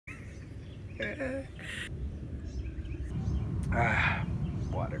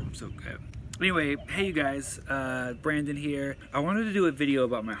Water, so good. Anyway, hey you guys, Brandon here. I wanted to do a video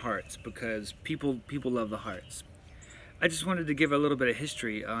about my hearts because people love the hearts. I just wanted to give a little bit of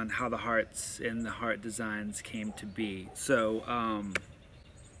history on how the hearts and the heart designs came to be. So, I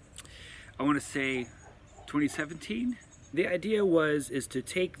want to say 2017. The idea is to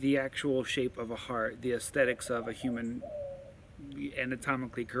take the actual shape of a heart, the aesthetics of a human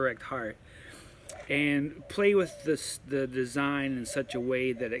anatomically correct heart, and play with the design in such a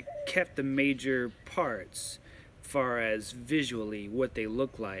way that it kept the major parts far as visually what they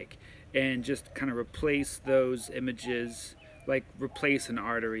look like, and just kind of replace those images, like replace an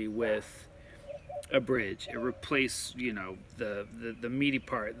artery with a bridge. It replace, you know, the meaty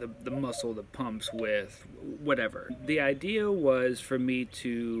part, the muscle that pumps with whatever. The idea was for me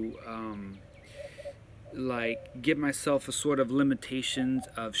to like give myself a sort of limitations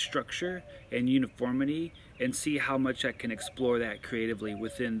of structure and uniformity and see how much I can explore that creatively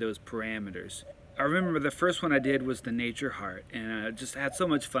within those parameters. I remember the first one I did was the nature heart, and I just had so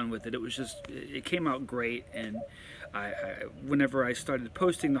much fun with it. It came out great, and whenever I started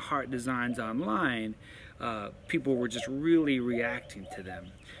posting the heart designs online, people were just really reacting to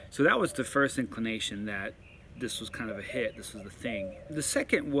them. So that was the first inclination that this was kind of a hit, this was the thing. The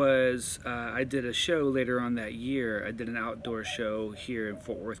second was, I did a show later on that year. I did an outdoor show here in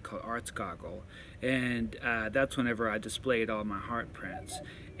Fort Worth called Arts Goggle, and that's whenever I displayed all my heart prints.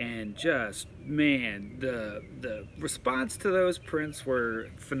 And just, man, the response to those prints were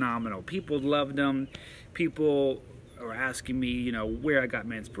phenomenal. People loved them. People were asking me, you know, where I got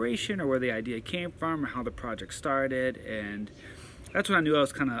my inspiration or where the idea came from or how the project started, and that's when I knew I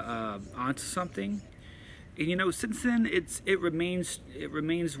was kind of onto something. And you know, since then, it remains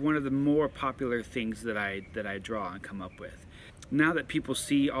one of the more popular things that I draw and come up with. Now that people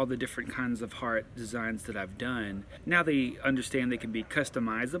see all the different kinds of heart designs that I've done, now they understand they can be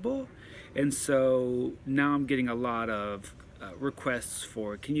customizable, and so now I'm getting a lot of requests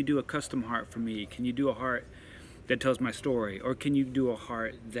for, can you do a custom heart for me? Can you do a heart that tells my story? Or can you do a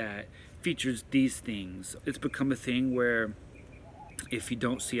heart that features these things? It's become a thing where if you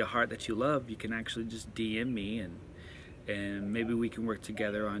don't see a heart that you love, you can actually just DM me, and maybe we can work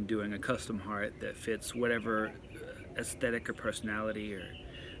together on doing a custom heart that fits whatever aesthetic or personality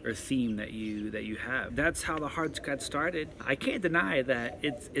or theme that you have. That's how the hearts got started. I can't deny that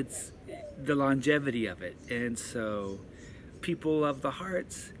it's the longevity of it, and so people love the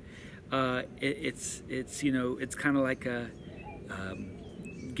hearts. It's you know, it's kind of like a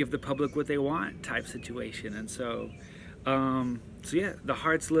give the public what they want type situation, and so yeah, the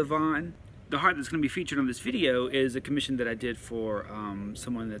hearts live on. The heart that's going to be featured on this video is a commission that I did for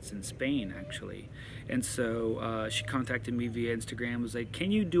someone that's in Spain, actually. And so she contacted me via Instagram, was like,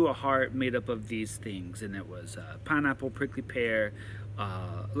 can you do a heart made up of these things? And it was pineapple, prickly pear,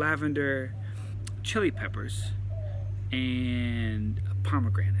 lavender, chili peppers, and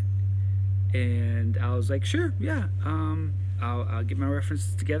pomegranate. And I was like, sure, yeah, I'll get my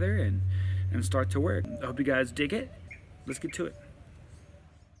references together and start to work. I hope you guys dig it. Let's get to it.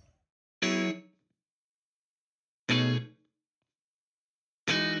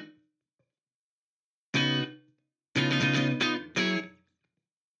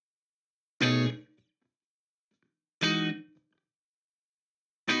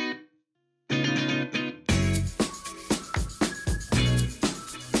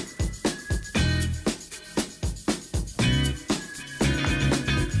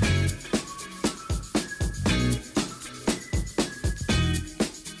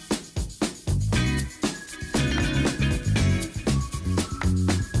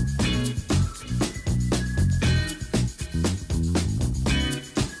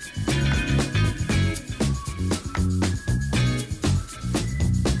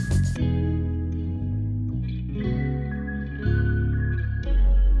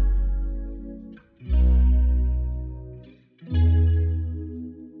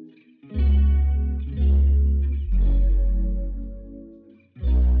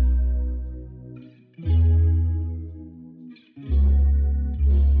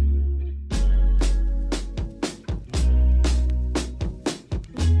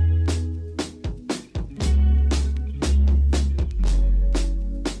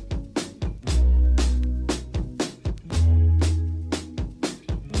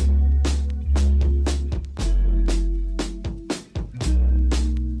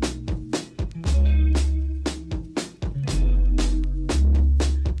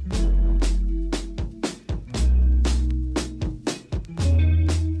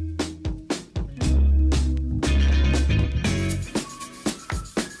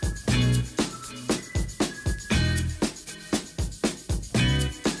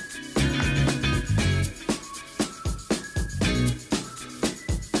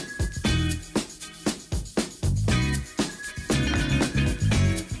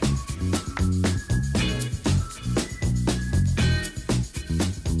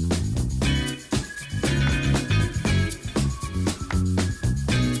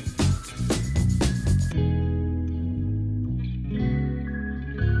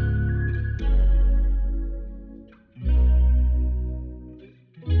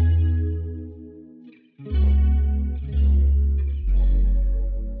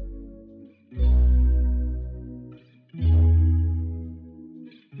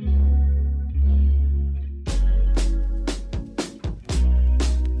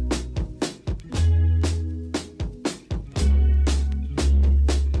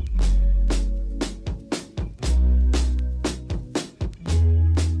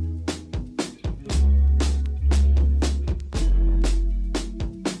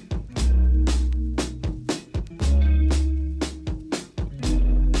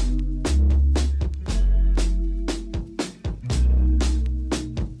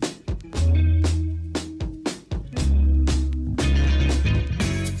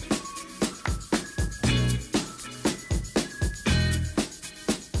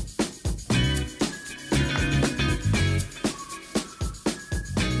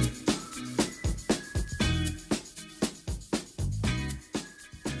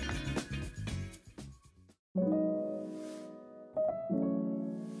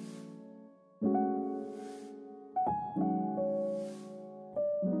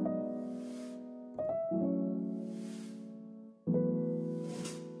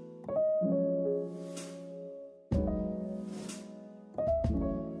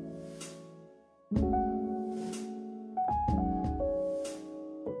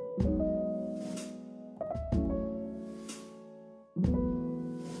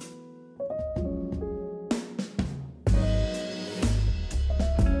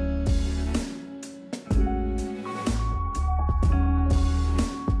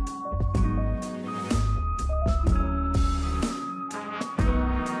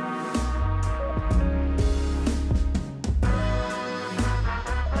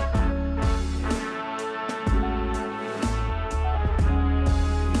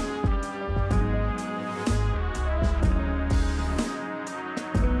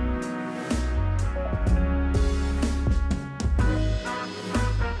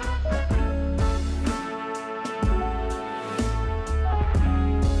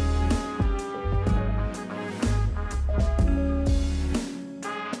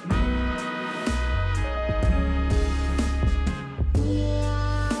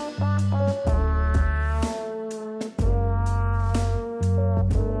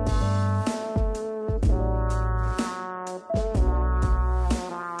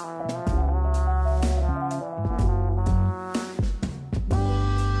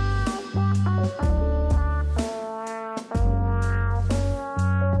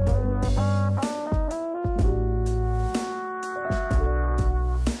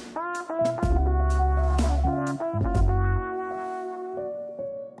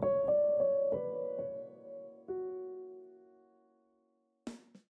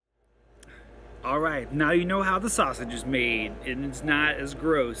 Alright, now you know how the sausage is made, and it's not as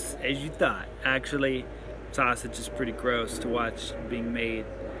gross as you thought. Actually, sausage is pretty gross to watch being made.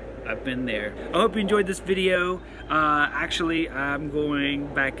 I've been there. I hope you enjoyed this video. Actually, I'm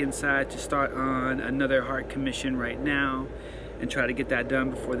going back inside to start on another heart commission right now and try to get that done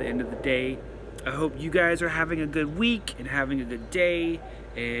before the end of the day. I hope you guys are having a good week and having a good day,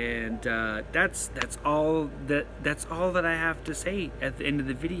 and that's all that I have to say at the end of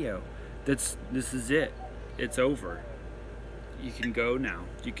the video. This is it. It's over. You can go now.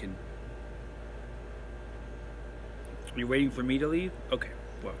 You can. You're waiting for me to leave? Okay.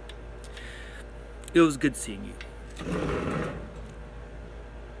 Well, it was good seeing you.